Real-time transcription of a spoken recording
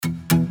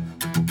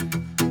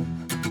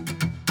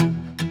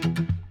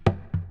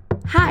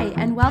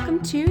and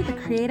welcome to the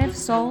Creative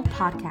Soul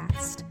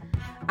Podcast.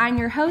 I'm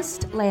your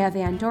host, Leah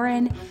Van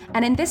Doren,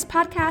 and in this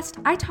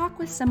podcast, I talk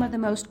with some of the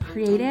most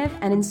creative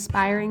and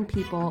inspiring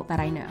people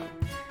that I know.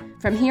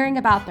 From hearing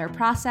about their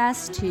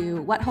process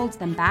to what holds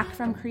them back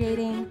from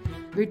creating,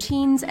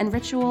 routines and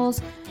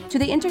rituals, to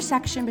the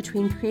intersection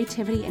between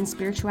creativity and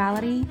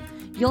spirituality,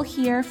 you'll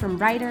hear from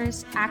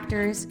writers,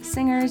 actors,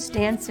 singers,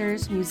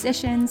 dancers,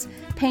 musicians,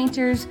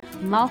 painters,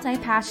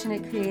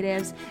 multi-passionate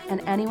creatives, and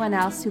anyone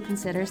else who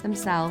considers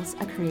themselves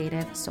a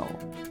creative soul.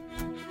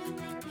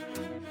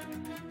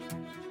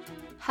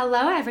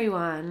 Hello,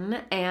 everyone,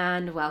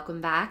 and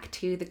welcome back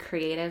to the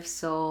Creative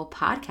Soul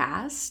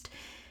Podcast.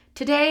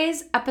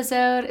 Today's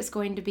episode is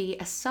going to be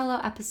a solo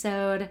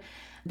episode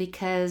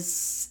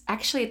because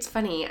actually it's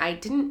funny, I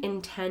didn't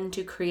intend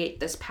to create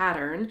this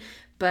pattern,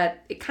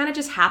 but it kind of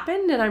just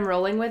happened and I'm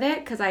rolling with it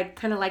because I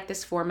kind of like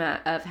this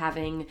format of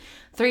having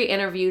 3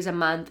 interviews a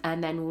month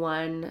and then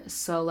 1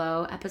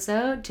 solo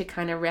episode to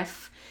kind of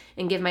riff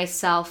and give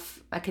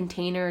myself a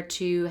container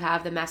to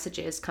have the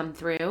messages come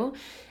through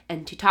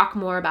and to talk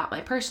more about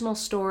my personal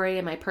story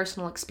and my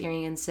personal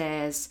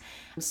experiences.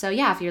 So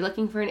yeah, if you're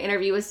looking for an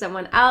interview with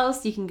someone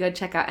else, you can go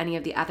check out any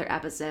of the other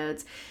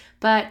episodes.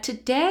 But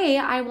today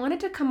I wanted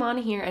to come on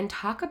here and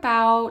talk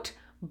about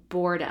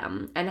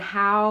boredom and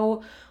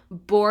how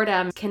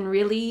boredom can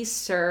really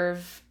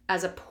serve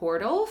as a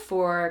portal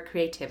for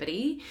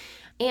creativity,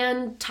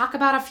 and talk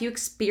about a few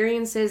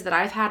experiences that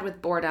I've had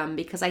with boredom,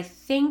 because I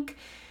think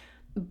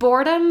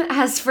boredom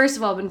has, first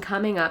of all, been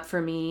coming up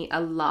for me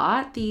a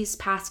lot these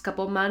past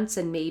couple months,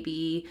 and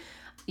maybe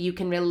you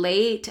can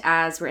relate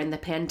as we're in the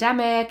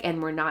pandemic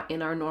and we're not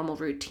in our normal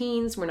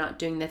routines. We're not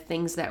doing the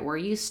things that we're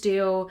used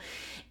to.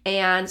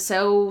 And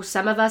so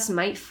some of us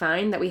might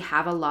find that we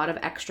have a lot of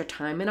extra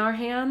time in our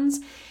hands.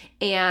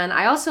 And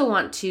I also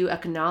want to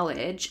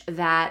acknowledge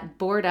that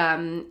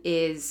boredom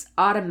is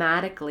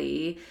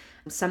automatically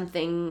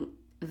something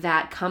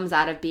that comes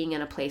out of being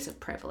in a place of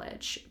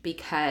privilege,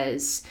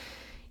 because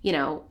you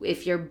know,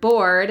 if you're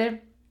bored,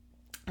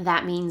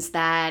 that means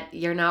that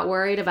you're not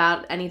worried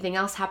about anything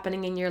else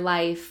happening in your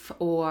life,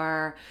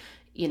 or,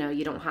 you know,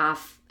 you don't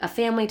have a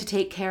family to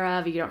take care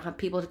of, you don't have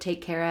people to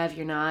take care of,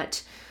 you're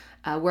not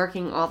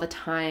working all the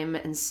time.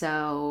 And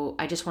so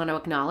I just want to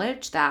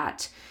acknowledge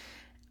that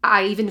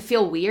I even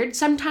feel weird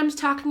sometimes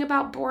talking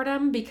about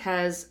boredom,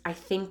 because I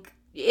think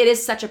it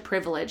is such a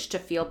privilege to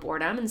feel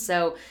boredom. And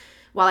so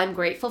while I'm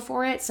grateful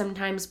for it,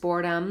 sometimes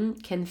boredom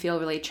can feel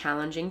really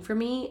challenging for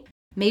me.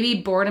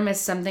 Maybe boredom is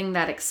something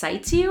that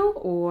excites you,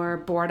 or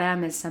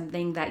boredom is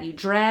something that you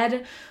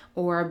dread,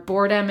 or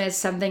boredom is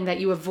something that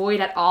you avoid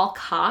at all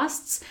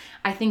costs.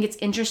 I think it's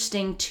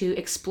interesting to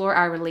explore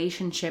our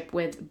relationship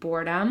with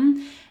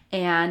boredom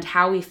and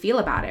how we feel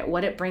about it,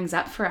 what it brings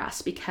up for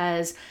us,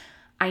 because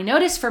I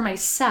notice for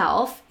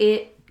myself,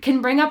 it can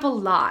bring up a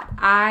lot.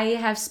 I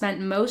have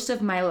spent most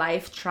of my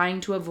life trying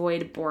to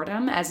avoid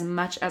boredom as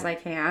much as I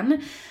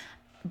can.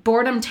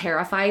 Boredom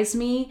terrifies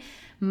me,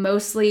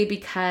 mostly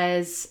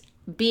because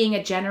being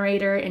a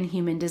generator in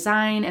human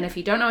design, and if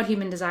you don't know what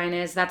human design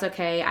is, that's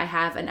okay. I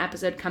have an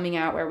episode coming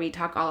out where we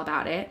talk all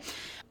about it.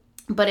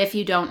 But if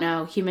you don't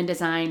know, human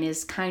design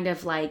is kind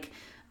of like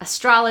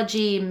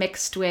astrology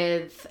mixed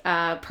with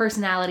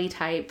personality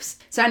types.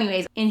 So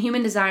anyways, in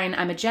human design,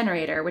 I'm a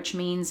generator, which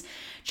means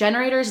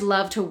generators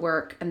love to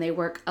work, and they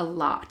work a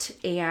lot.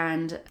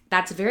 And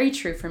that's very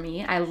true for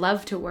me. I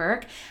love to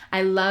work.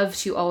 I love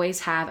to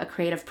always have a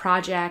creative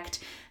project.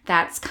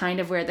 That's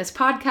kind of where this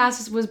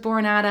podcast was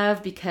born out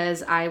of,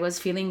 because I was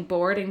feeling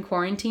bored in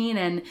quarantine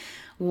and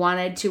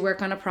wanted to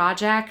work on a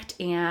project.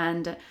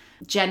 And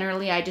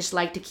generally, I just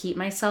like to keep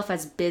myself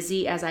as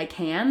busy as I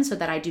can so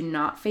that I do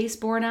not face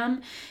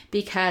boredom,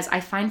 because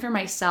I find for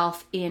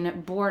myself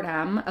in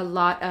boredom, a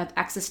lot of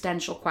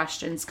existential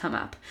questions come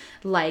up.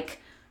 Like,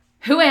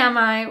 who am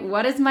I?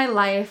 What is my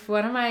life?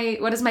 What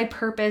is my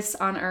purpose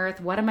on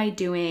earth? What am I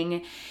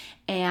doing?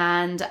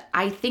 And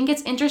I think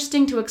it's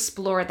interesting to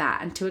explore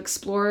that and to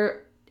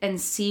explore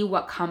and see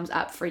what comes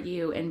up for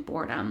you in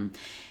boredom.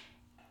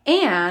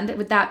 And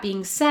with that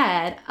being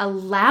said,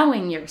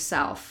 allowing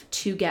yourself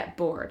to get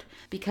bored.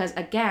 Because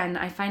again,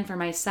 I find for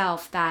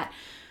myself that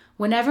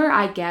whenever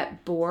I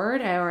get bored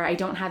or I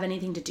don't have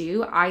anything to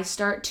do, I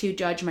start to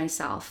judge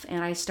myself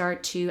and I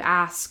start to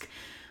ask,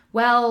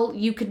 well,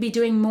 you could be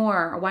doing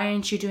more. Why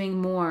aren't you doing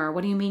more?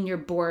 What do you mean you're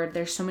bored?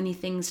 There's so many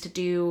things to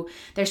do.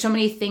 There's so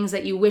many things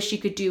that you wish you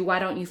could do. Why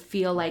don't you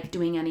feel like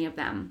doing any of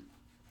them?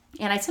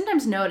 And I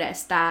sometimes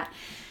notice that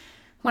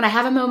when I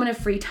have a moment of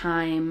free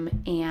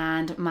time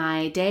and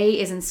my day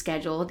isn't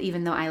scheduled,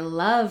 even though I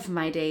love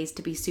my days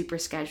to be super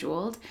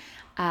scheduled,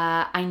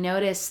 I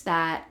notice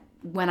that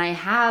when I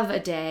have a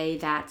day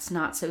that's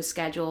not so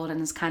scheduled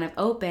and is kind of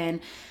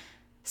open,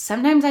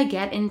 sometimes I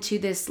get into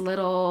this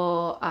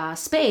little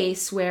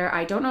space where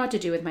I don't know what to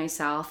do with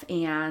myself,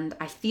 and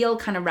I feel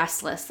kind of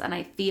restless, and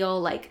I feel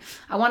like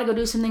I want to go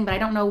do something, but I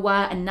don't know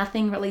what, and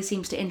nothing really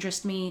seems to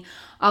interest me.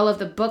 All of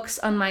the books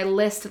on my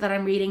list that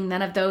I'm reading,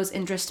 none of those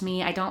interest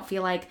me. I don't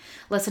feel like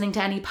listening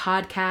to any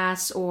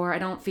podcasts, or I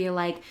don't feel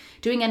like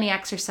doing any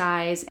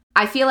exercise.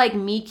 I feel like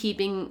me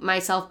keeping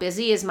myself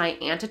busy is my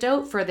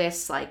antidote for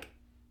this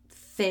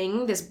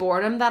this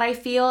boredom that I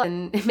feel.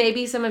 And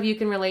maybe some of you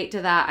can relate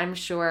to that, I'm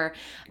sure.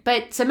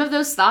 But some of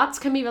those thoughts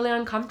can be really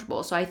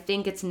uncomfortable. So I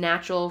think it's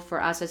natural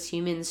for us as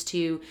humans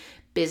to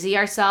busy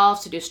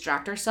ourselves, to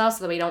distract ourselves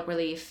so that we don't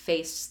really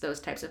face those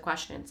types of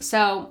questions.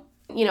 So,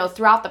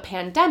 throughout the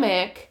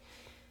pandemic,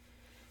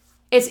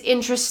 it's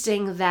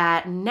interesting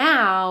that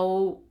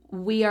now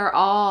we are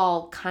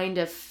all kind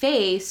of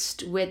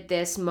faced with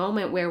this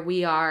moment where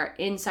we are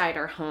inside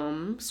our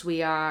homes.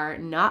 We are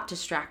not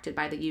distracted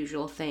by the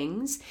usual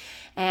things.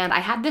 And I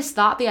had this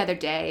thought the other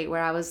day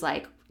where I was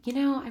like,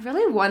 I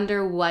really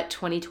wonder what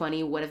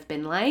 2020 would have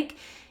been like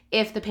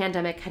if the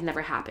pandemic had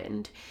never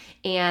happened.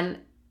 And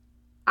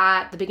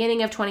at the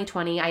beginning of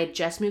 2020, I had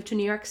just moved to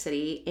New York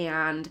City,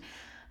 and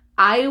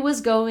I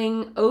was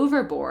going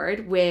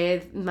overboard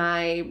with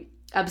my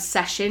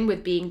obsession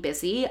with being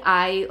busy.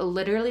 I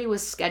literally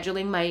was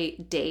scheduling my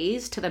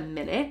days to the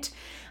minute.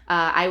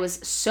 I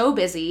was so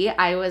busy.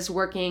 I was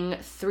working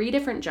 3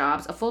 different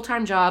jobs, a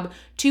full-time job,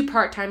 2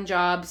 part-time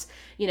jobs,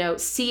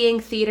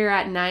 seeing theater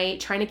at night,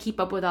 trying to keep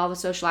up with all the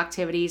social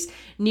activities.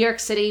 New York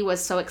City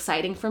was so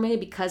exciting for me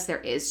because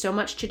there is so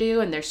much to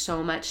do, and there's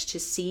so much to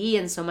see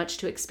and so much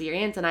to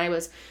experience. And I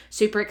was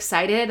super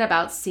excited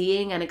about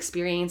seeing and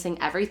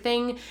experiencing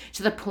everything,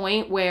 to the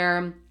point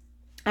where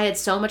I had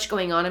so much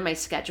going on in my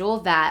schedule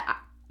that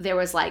there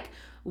was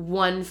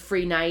one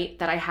free night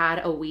that I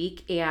had a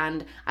week,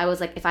 and I was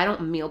like, if I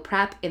don't meal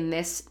prep in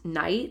this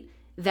night,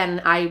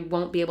 then I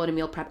won't be able to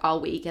meal prep all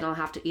week, and I'll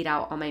have to eat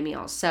out all my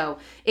meals. So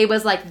it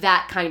was like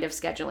that kind of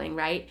scheduling,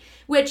 right?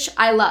 Which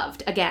I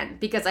loved, again,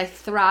 because I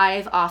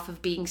thrive off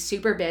of being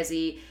super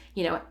busy,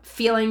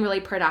 feeling really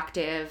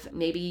productive.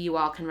 Maybe you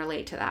all can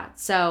relate to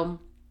that. So,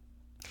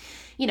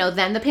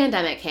 then the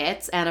pandemic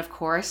hits, and of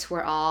course,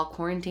 we're all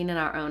quarantined in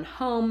our own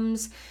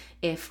homes.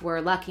 If we're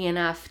lucky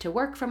enough to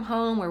work from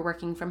home, we're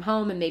working from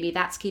home, and maybe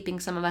that's keeping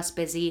some of us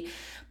busy.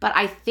 But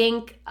I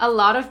think a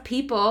lot of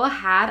people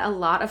had a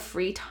lot of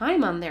free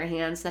time on their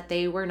hands that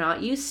they were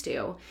not used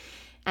to.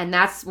 And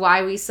that's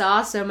why we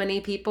saw so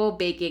many people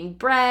baking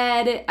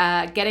bread,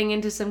 getting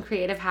into some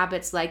creative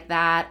habits like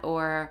that,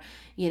 or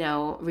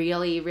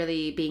really,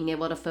 really being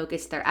able to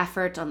focus their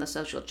effort on the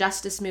social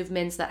justice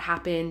movements that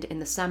happened in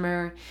the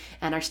summer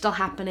and are still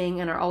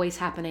happening and are always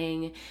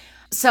happening.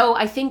 So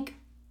I think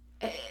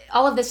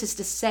all of this is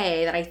to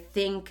say that I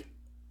think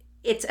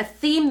it's a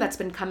theme that's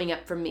been coming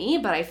up for me,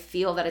 but I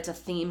feel that it's a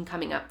theme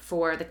coming up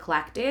for the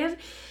collective.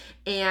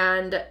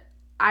 And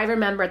I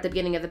remember at the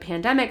beginning of the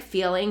pandemic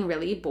feeling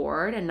really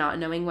bored and not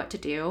knowing what to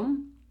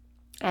do.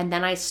 And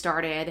then I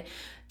started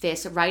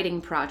this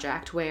writing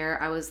project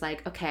where I was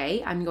like,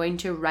 okay, I'm going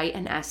to write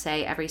an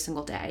essay every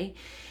single day.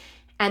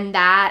 And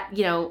that,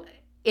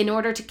 in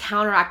order to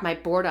counteract my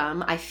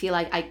boredom, I feel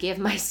like I give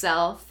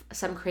myself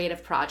some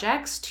creative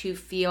projects to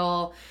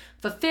feel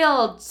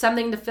fulfilled,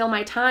 something to fill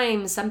my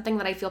time, something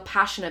that I feel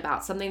passionate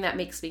about, something that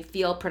makes me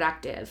feel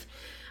productive.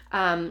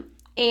 And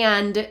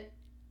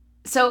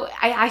so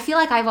I feel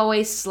like I've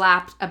always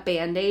slapped a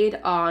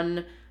Band-Aid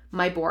on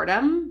my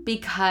boredom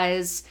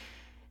because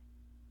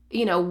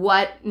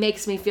what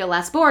makes me feel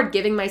less bored?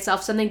 Giving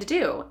myself something to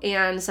do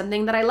and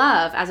something that I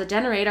love. As a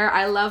generator,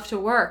 I love to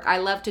work. I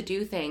love to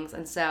do things.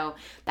 And so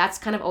that's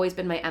kind of always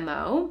been my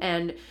MO.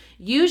 And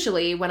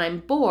usually when I'm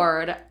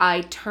bored,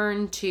 I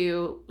turn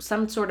to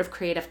some sort of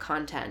creative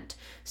content.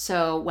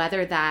 So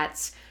whether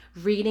that's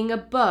reading a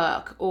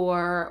book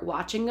or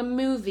watching a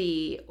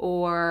movie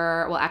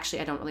actually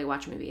I don't really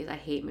watch movies. I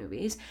hate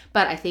movies,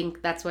 but I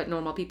think that's what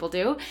normal people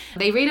do.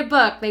 They read a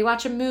book, they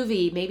watch a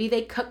movie, maybe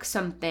they cook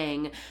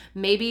something,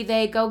 maybe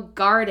they go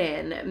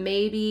garden,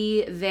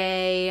 maybe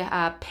they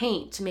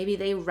paint, maybe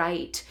they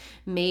write,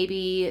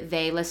 maybe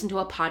they listen to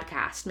a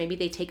podcast, maybe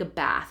they take a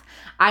bath.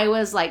 I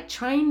was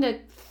trying to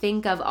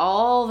think of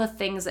all the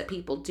things that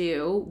people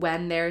do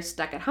when they're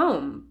stuck at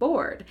home,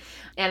 bored.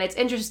 And it's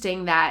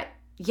interesting that,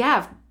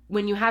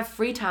 when you have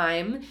free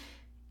time,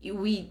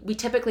 we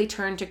typically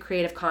turn to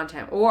creative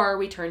content, or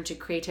we turn to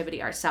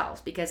creativity ourselves,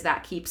 because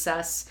that keeps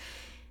us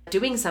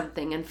doing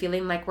something and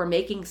feeling like we're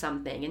making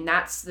something. And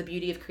that's the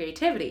beauty of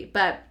creativity.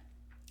 But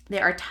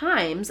there are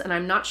times, and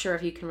I'm not sure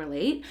if you can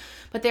relate,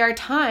 but there are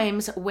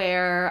times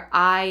where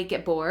I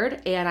get bored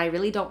and I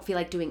really don't feel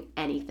like doing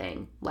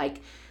anything.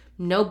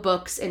 No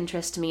books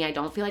interest me. I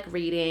don't feel like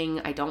reading.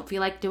 I don't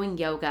feel like doing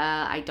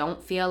yoga. I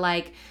don't feel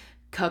like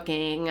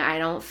cooking. I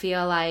don't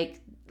feel like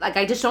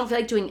I just don't feel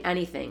like doing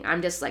anything.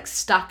 I'm just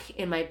stuck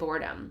in my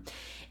boredom.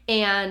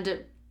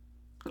 And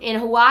in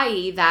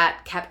Hawaii,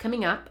 that kept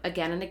coming up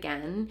again and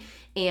again.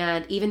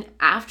 And even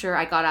after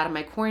I got out of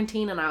my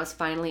quarantine and I was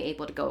finally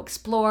able to go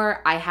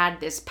explore, I had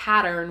this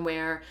pattern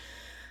where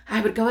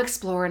I would go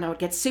explore and I would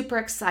get super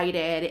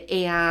excited.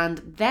 And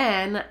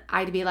then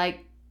I'd be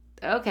like,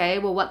 okay,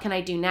 well, what can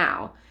I do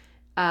now?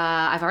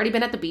 I've already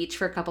been at the beach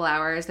for a couple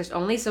hours. There's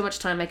only so much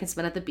time I can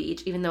spend at the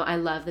beach, even though I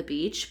love the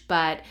beach.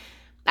 But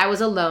I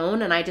was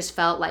alone and I just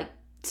felt like,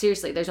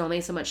 seriously, there's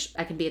only so much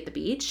I can be at the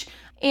beach.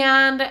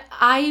 And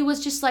I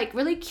was just like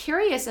really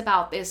curious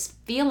about this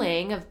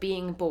feeling of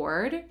being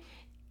bored.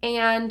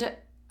 And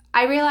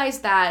I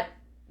realized that,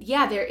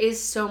 yeah, there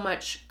is so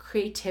much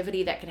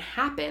creativity that can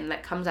happen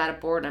that comes out of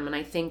boredom. And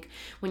I think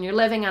when you're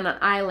living on an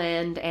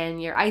island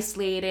and you're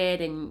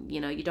isolated and,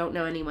 you don't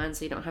know anyone,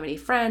 so you don't have any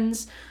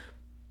friends,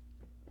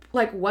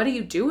 like, what do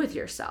you do with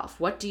yourself?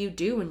 What do you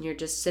do when you're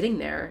just sitting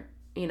there,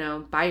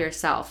 by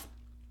yourself?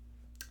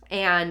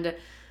 And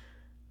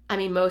I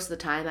mean, most of the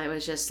time I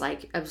was just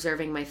like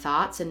observing my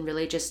thoughts and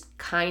really just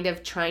kind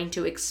of trying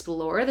to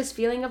explore this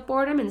feeling of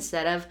boredom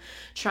instead of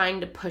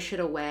trying to push it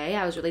away.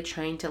 I was really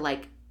trying to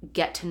like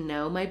get to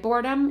know my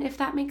boredom, if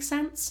that makes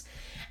sense.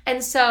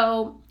 And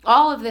so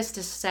all of this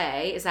to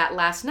say is that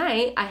last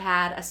night I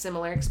had a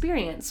similar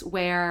experience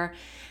where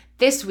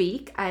this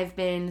week I've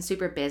been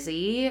super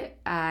busy.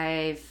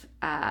 I've,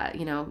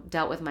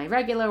 dealt with my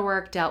regular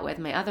work, dealt with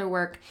my other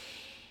work.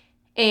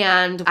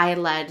 And I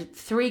led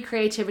 3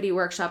 creativity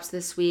workshops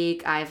this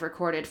week. I've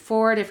recorded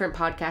 4 different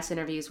podcast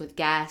interviews with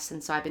guests.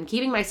 And so I've been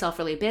keeping myself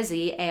really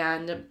busy.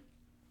 And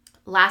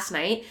last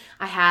night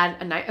I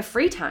had a night of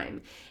free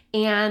time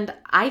and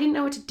I didn't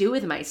know what to do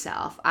with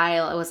myself.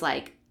 I was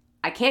like,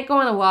 I can't go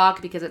on a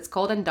walk because it's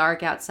cold and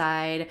dark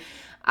outside.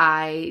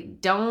 I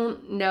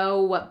don't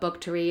know what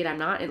book to read. I'm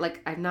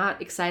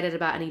not excited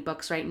about any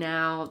books right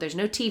now. There's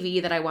no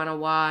TV that I want to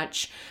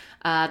watch.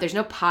 There's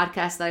no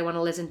podcast that I want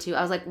to listen to.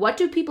 I was like, what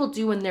do people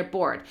do when they're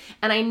bored?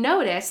 And I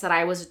noticed that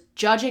I was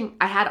judging.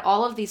 I had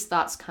all of these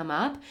thoughts come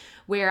up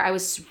where I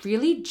was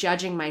really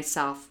judging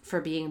myself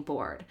for being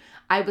bored.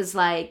 I was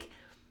like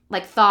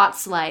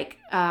thoughts like,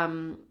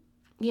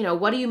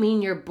 what do you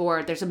mean you're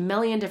bored? There's a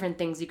million different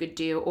things you could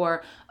do.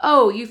 Or,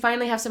 oh, you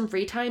finally have some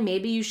free time.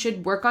 Maybe you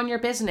should work on your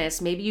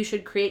business. Maybe you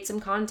should create some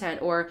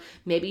content. Or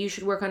maybe you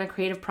should work on a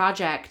creative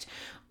project.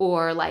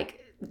 Or like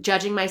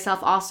judging myself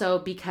also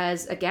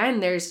because,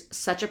 again, there's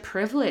such a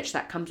privilege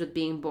that comes with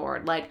being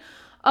bored. Like,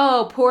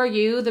 oh, poor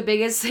you. The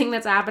biggest thing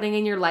that's happening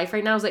in your life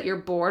right now is that you're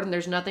bored and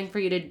there's nothing for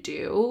you to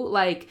do.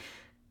 Like,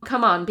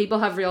 come on, people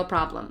have real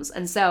problems.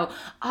 And so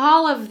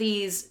all of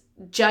these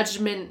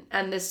judgment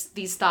and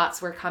these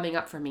thoughts were coming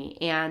up for me.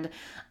 And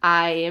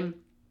I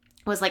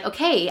was like,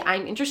 okay,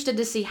 I'm interested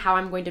to see how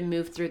I'm going to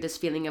move through this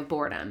feeling of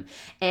boredom.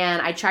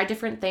 And I tried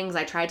different things.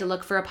 I tried to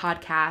look for a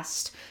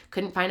podcast,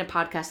 couldn't find a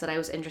podcast that I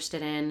was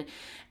interested in.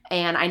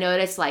 And I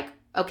noticed like,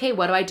 okay,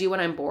 what do I do when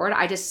I'm bored?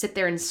 I just sit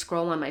there and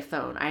scroll on my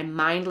phone. I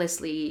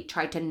mindlessly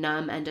try to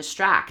numb and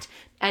distract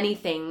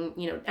anything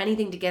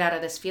to get out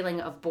of this feeling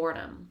of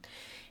boredom.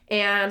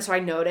 And so I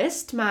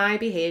noticed my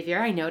behavior,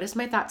 I noticed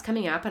my thoughts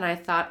coming up, and I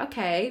thought,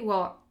 okay,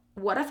 well,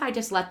 what if I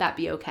just let that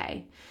be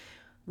okay?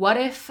 What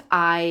if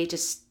I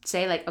just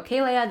say like,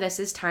 okay, Leah, this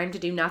is time to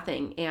do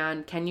nothing.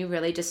 And can you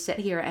really just sit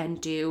here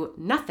and do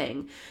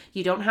nothing?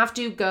 You don't have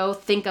to go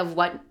think of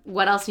what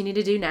else you need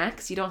to do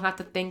next. You don't have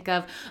to think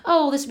of,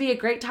 oh, this would be a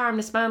great time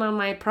to spend on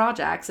my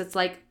projects. It's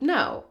like,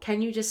 no,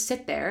 can you just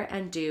sit there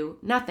and do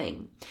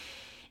nothing?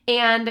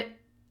 And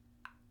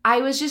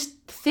I was just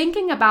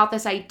thinking about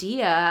this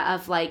idea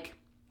of like,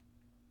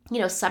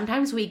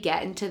 sometimes we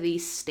get into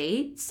these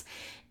states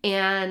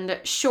and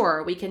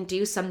sure, we can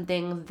do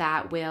something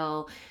that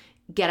will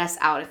get us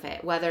out of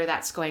it, whether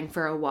that's going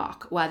for a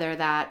walk, whether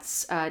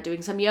that's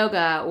doing some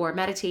yoga or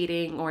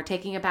meditating or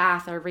taking a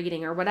bath or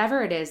reading or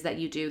whatever it is that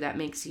you do that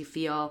makes you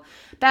feel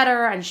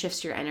better and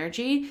shifts your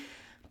energy.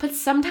 But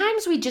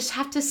sometimes we just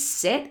have to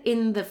sit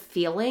in the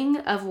feeling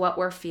of what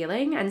we're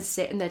feeling and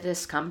sit in the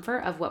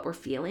discomfort of what we're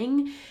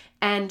feeling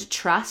and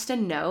trust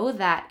and know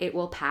that it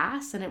will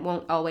pass and it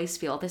won't always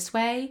feel this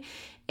way.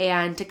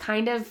 And to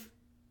kind of,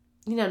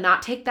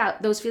 not take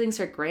those feelings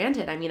for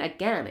granted. I mean,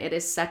 again, it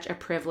is such a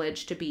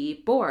privilege to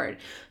be bored.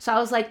 So I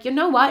was like, you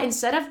know what?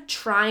 Instead of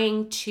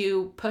trying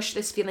to push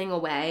this feeling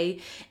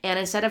away and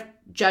instead of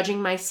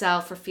judging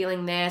myself for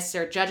feeling this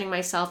or judging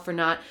myself for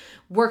not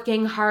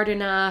working hard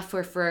enough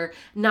or for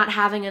not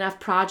having enough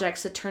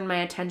projects to turn my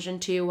attention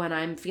to when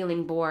I'm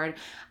feeling bored,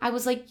 I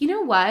was like, you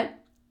know what?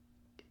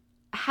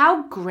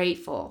 How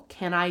grateful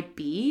can I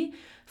be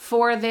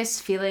for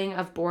this feeling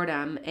of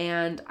boredom?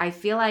 And I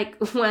feel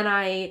like when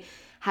I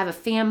have a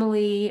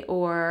family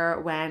or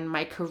when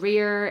my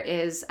career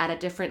is at a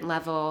different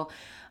level,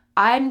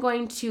 I'm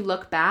going to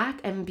look back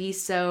and be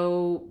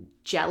so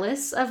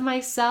jealous of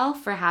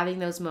myself for having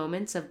those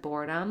moments of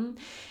boredom.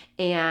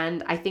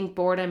 And I think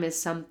boredom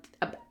is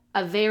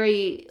a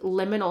very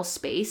liminal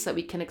space that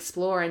we can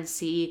explore and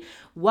see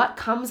what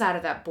comes out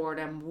of that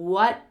boredom.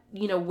 What,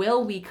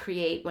 will we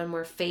create when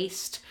we're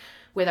faced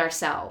with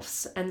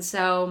ourselves? And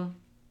so,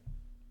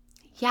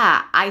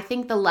 yeah, I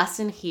think the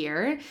lesson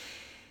here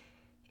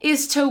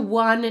is to,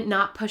 one,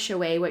 not push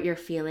away what you're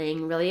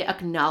feeling, really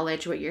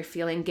acknowledge what you're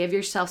feeling, give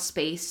yourself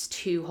space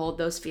to hold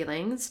those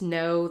feelings,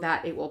 know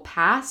that it will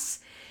pass,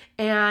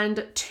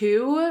 And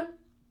 2,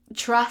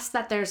 trust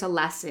that there's a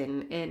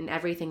lesson in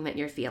everything that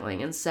you're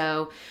feeling. And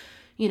so,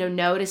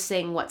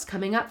 noticing what's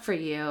coming up for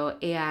you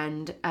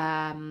and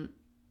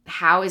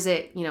how is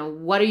it,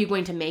 what are you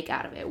going to make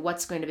out of it?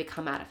 What's going to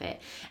become out of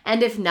it?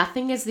 And if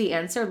nothing is the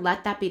answer,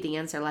 let that be the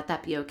answer. Let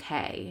that be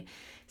okay.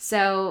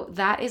 So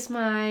that is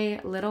my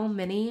little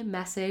mini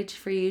message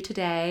for you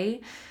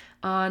today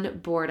on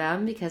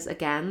boredom, because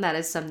again, that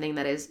is something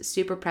that is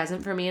super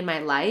present for me in my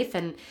life,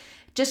 and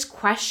just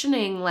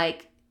questioning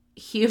like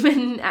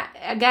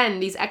again,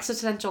 these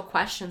existential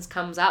questions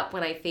comes up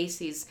when I face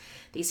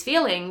these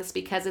feelings,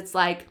 because it's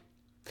like,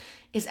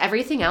 is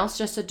everything else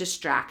just a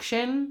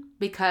distraction?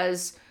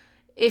 Because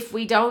if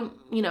we don't,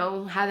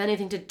 have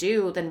anything to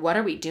do, then what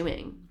are we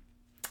doing?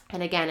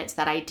 And again, it's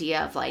that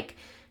idea of like,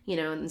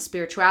 in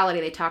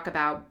spirituality, they talk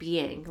about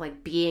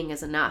being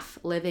is enough,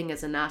 living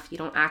is enough. You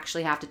don't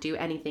actually have to do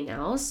anything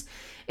else,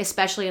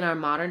 especially in our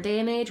modern day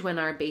and age when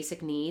our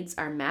basic needs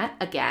are met.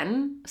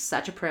 Again,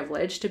 such a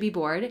privilege to be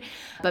bored.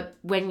 But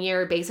when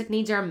your basic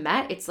needs are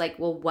met, it's like,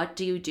 well, what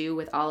do you do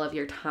with all of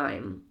your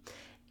time?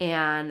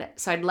 And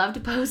so I'd love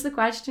to pose the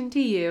question to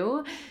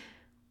you.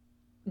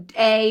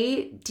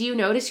 A, do you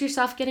notice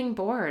yourself getting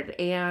bored?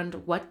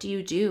 And what do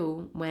you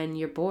do when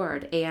you're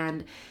bored?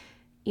 And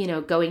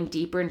going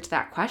deeper into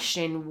that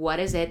question, what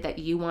is it that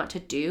you want to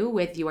do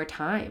with your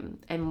time?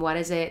 And what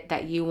is it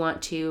that you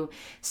want to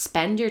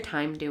spend your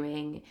time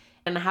doing?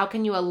 And how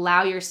can you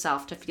allow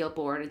yourself to feel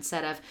bored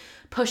instead of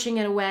pushing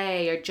it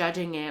away or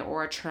judging it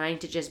or trying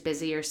to just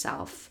busy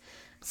yourself?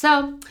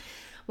 So,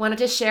 wanted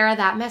to share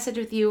that message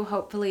with you.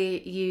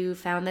 Hopefully you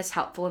found this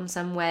helpful in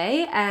some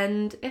way.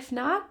 And if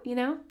not,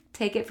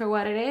 take it for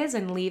what it is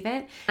and leave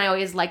it. I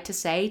always like to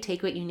say,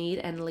 take what you need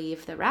and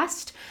leave the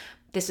rest.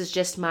 This is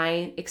just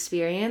my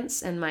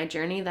experience and my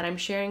journey that I'm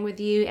sharing with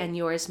you, and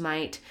yours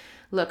might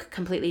look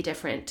completely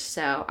different.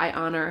 So I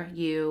honor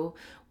you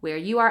where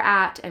you are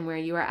at and where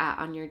you are at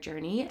on your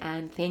journey.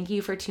 And thank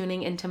you for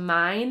tuning into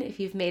mine if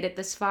you've made it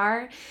this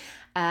far.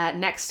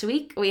 Next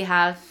week, we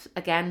have,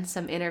 again,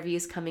 some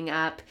interviews coming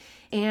up,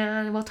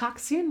 and we'll talk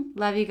soon.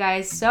 Love you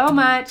guys so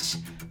much.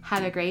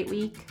 Have a great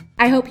week.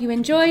 I hope you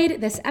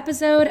enjoyed this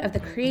episode of the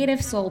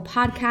Creative Soul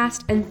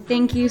Podcast, and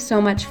thank you so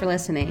much for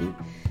listening.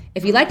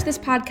 If you liked this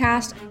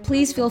podcast,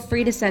 please feel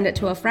free to send it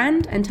to a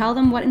friend and tell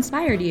them what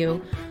inspired you.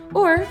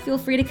 Or feel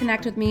free to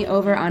connect with me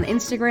over on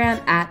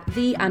Instagram at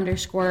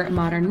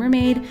 @the_modern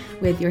mermaid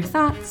with your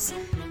thoughts.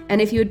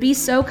 And if you would be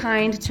so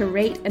kind to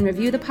rate and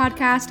review the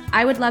podcast,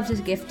 I would love to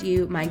gift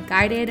you my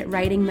guided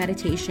writing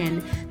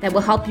meditation that will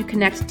help you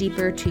connect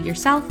deeper to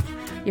yourself,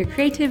 your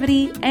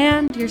creativity,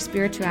 and your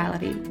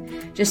spirituality.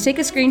 Just take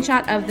a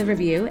screenshot of the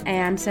review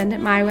and send it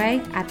my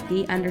way at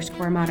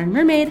 @the_modern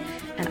mermaid,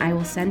 and I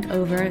will send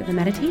over the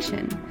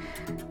meditation.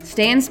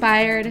 Stay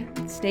inspired,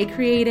 stay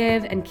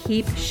creative, and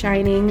keep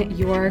shining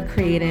your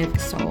creative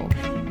soul.